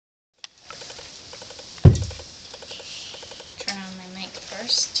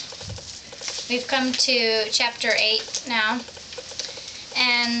We've come to chapter 8 now,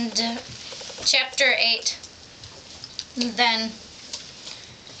 and chapter 8 then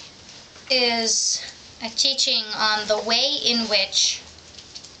is a teaching on the way in which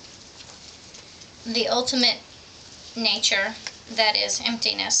the ultimate nature, that is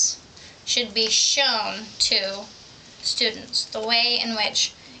emptiness, should be shown to students, the way in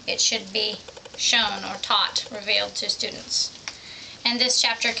which it should be shown or taught, revealed to students. And this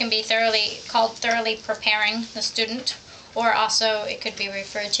chapter can be called thoroughly preparing the student, or also it could be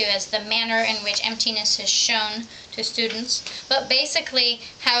referred to as the manner in which emptiness is shown to students. But basically,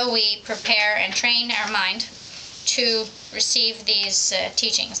 how we prepare and train our mind to receive these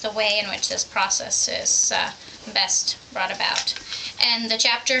teachings, the way in which this process is best brought about. And the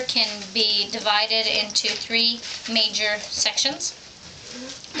chapter can be divided into 3 major sections.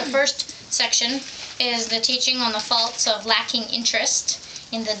 The first section is the teaching on the faults of lacking interest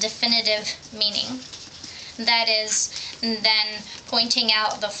in the definitive meaning. That is then pointing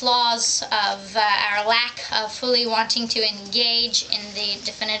out the flaws of our lack of fully wanting to engage in the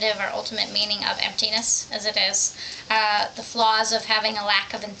definitive or ultimate meaning of emptiness as it is, the flaws of having a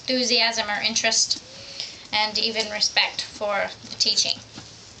lack of enthusiasm or interest, and even respect for the teaching.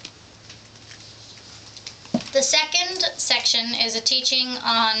 The second section is a teaching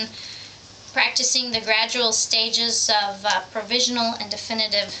on practicing the gradual stages of provisional and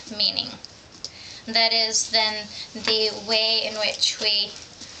definitive meaning. That is then the way in which we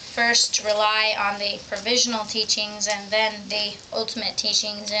first rely on the provisional teachings and then the ultimate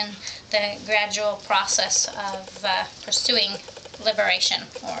teachings in the gradual process of pursuing liberation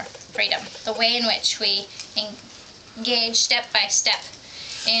or freedom. The way in which we engage step by step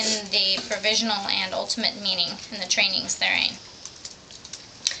in the provisional and ultimate meaning and the trainings therein.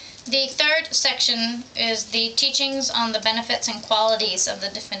 The third section is the teachings on the benefits and qualities of the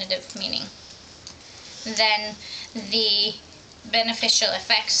definitive meaning. Then the beneficial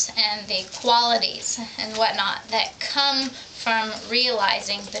effects and the qualities and whatnot that come from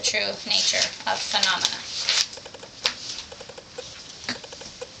realizing the true nature of phenomena.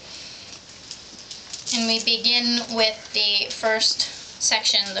 And we begin with the first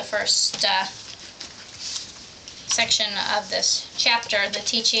section, the first section of this chapter, the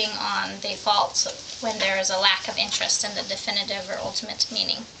teaching on the faults when there is a lack of interest in the definitive or ultimate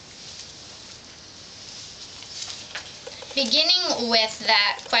meaning. Beginning with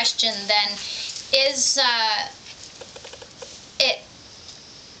that question then, is it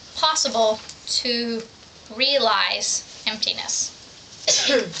possible to realize emptiness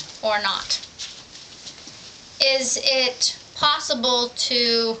or not? Is it possible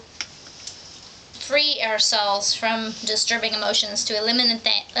to free ourselves from disturbing emotions, to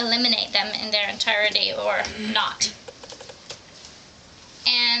eliminate them in their entirety or not?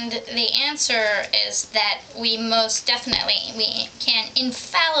 And the answer is that we most definitely, we can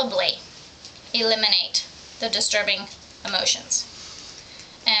infallibly eliminate the disturbing emotions.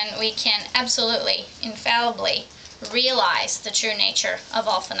 And we can absolutely, infallibly realize the true nature of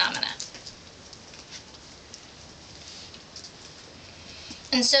all phenomena.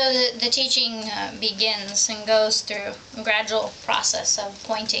 And so the teaching begins and goes through a gradual process of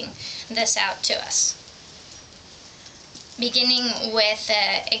pointing this out to us. Beginning with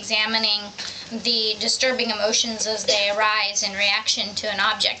examining the disturbing emotions as they arise in reaction to an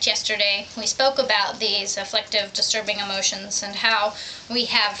object. Yesterday we spoke about these afflictive, disturbing emotions and how we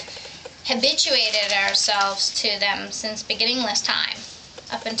have habituated ourselves to them since beginningless time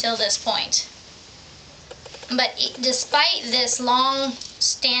up until this point. But despite this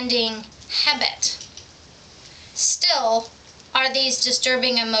long-standing habit, still are these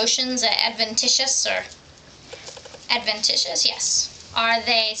disturbing emotions adventitious or adventitious? Yes. Are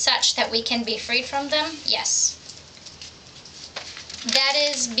they such that we can be freed from them? Yes. That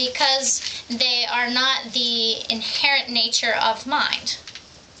is because they are not the inherent nature of mind.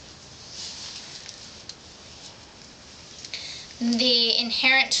 The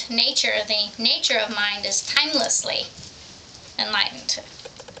inherent nature, the nature of mind is timelessly enlightened.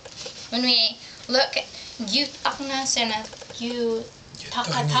 When we look at Gyut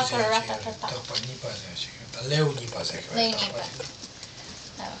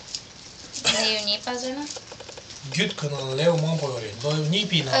kana leo mampo yore, no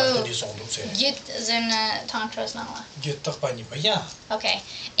nipi na tani sondu se. Gyut is in Tantras Nala. Gyut takpa nipa, yeah. Okay.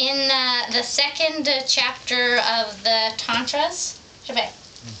 In the second chapter of the Tantras,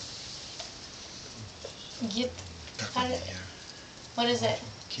 Gyut. What is it?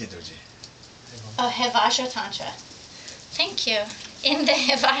 Oh, Hevajra Tantra. Thank you. In the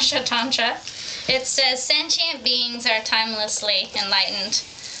Hevajra Tantra, it says sentient beings are timelessly enlightened,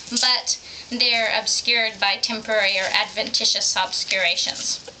 but they're obscured by temporary or adventitious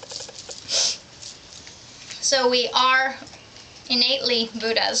obscurations. So we are innately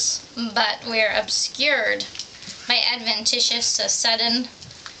Buddhas, but we're obscured by adventitious, sudden,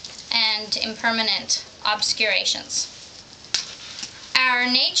 and impermanent obscurations. Our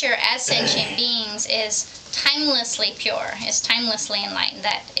nature as sentient beings is timelessly pure, is timelessly enlightened.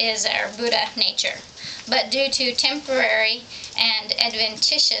 That is our Buddha nature. But due to temporary and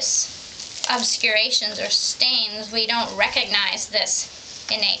adventitious obscurations or stains, we don't recognize this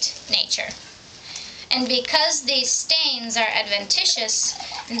innate nature. And because these stains are adventitious,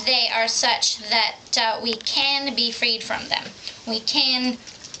 they are such that we can be freed from them. We can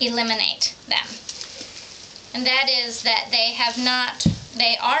eliminate them. And that is that they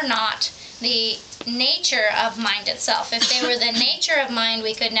are not the nature of mind itself. If they were the nature of mind,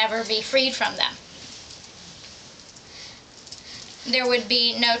 we could never be freed from them. There would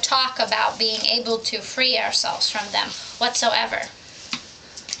be no talk about being able to free ourselves from them whatsoever.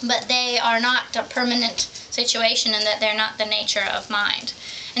 But they are not a permanent situation in that they're not the nature of mind.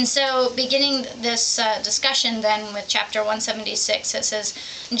 And so beginning this discussion then with chapter 176, it says,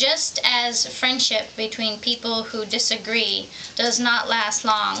 just as friendship between people who disagree does not last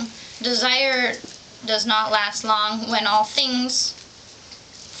long, desire does not last long when all things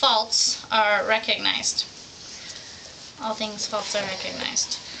faults are recognized. All things faults are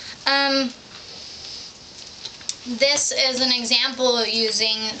recognized. This is an example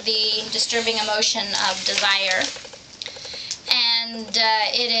using the disturbing emotion of desire. And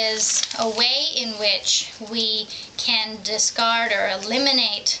it is a way in which we can discard or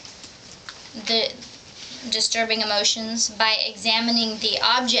eliminate the disturbing emotions by examining the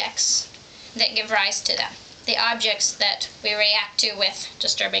objects that give rise to them, the objects that we react to with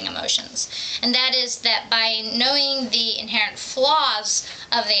disturbing emotions. And that is that by knowing the inherent flaws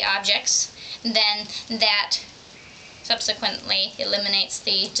of the objects, then that subsequently eliminates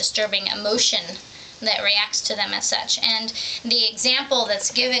the disturbing emotion that reacts to them as such. And the example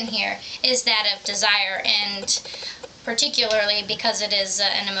that's given here is that of desire, and particularly because it is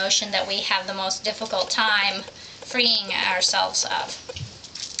an emotion that we have the most difficult time freeing ourselves of.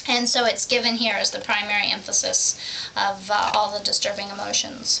 And so it's given here as the primary emphasis of all the disturbing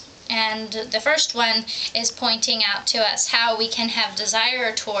emotions. And the first one is pointing out to us how we can have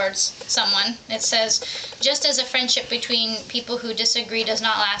desire towards someone. It says, just as a friendship between people who disagree does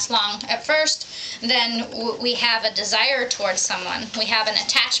not last long at first, then we have a desire towards someone. We have an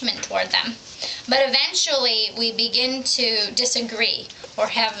attachment toward them. But eventually we begin to disagree or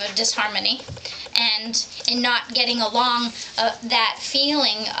have a disharmony. And in not getting along, that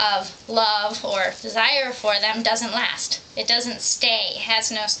feeling of love or desire for them doesn't last. It doesn't stay. It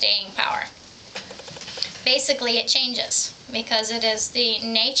has no staying power. Basically, it changes because it is the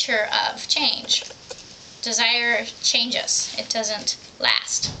nature of change. Desire changes. It doesn't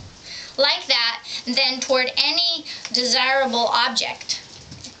last. Like that, then toward any desirable object,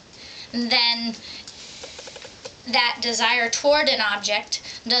 then that desire toward an object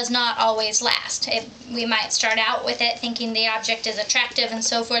does not always last. We might start out with it thinking the object is attractive and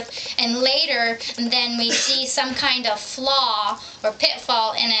so forth, and later then we see some kind of flaw or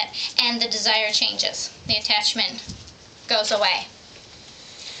pitfall in it, and the desire changes. The attachment goes away.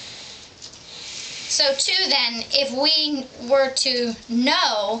 So too then, if we were to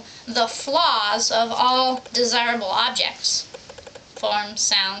know the flaws of all desirable objects, forms,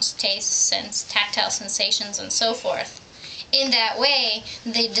 sounds, tastes, scents, tactile sensations, and so forth, in that way,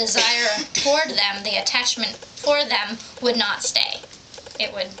 the desire toward them, the attachment for them, would not stay.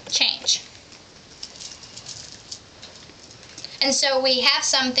 It would change. And so we have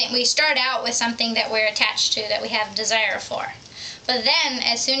something, we start out with something that we're attached to, that we have desire for. But then,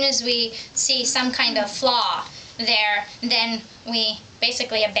 as soon as we see some kind of flaw there, then we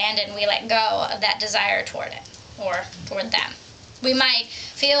basically abandon, we let go of that desire toward it, or toward them. We might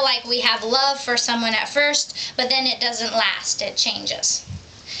feel like we have love for someone at first, but then it doesn't last, it changes.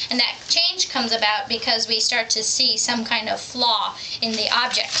 And that change comes about because we start to see some kind of flaw in the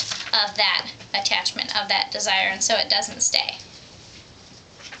object of that attachment, of that desire, and so it doesn't stay.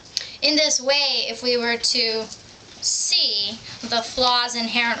 In this way, if we were to see the flaws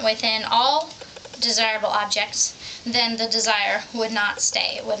inherent within all desirable objects, then the desire would not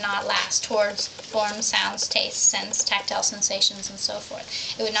stay, it would not last towards forms, sounds, tastes, scents, tactile sensations, and so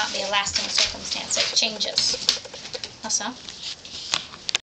forth. It would not be a lasting circumstance. It changes. Also.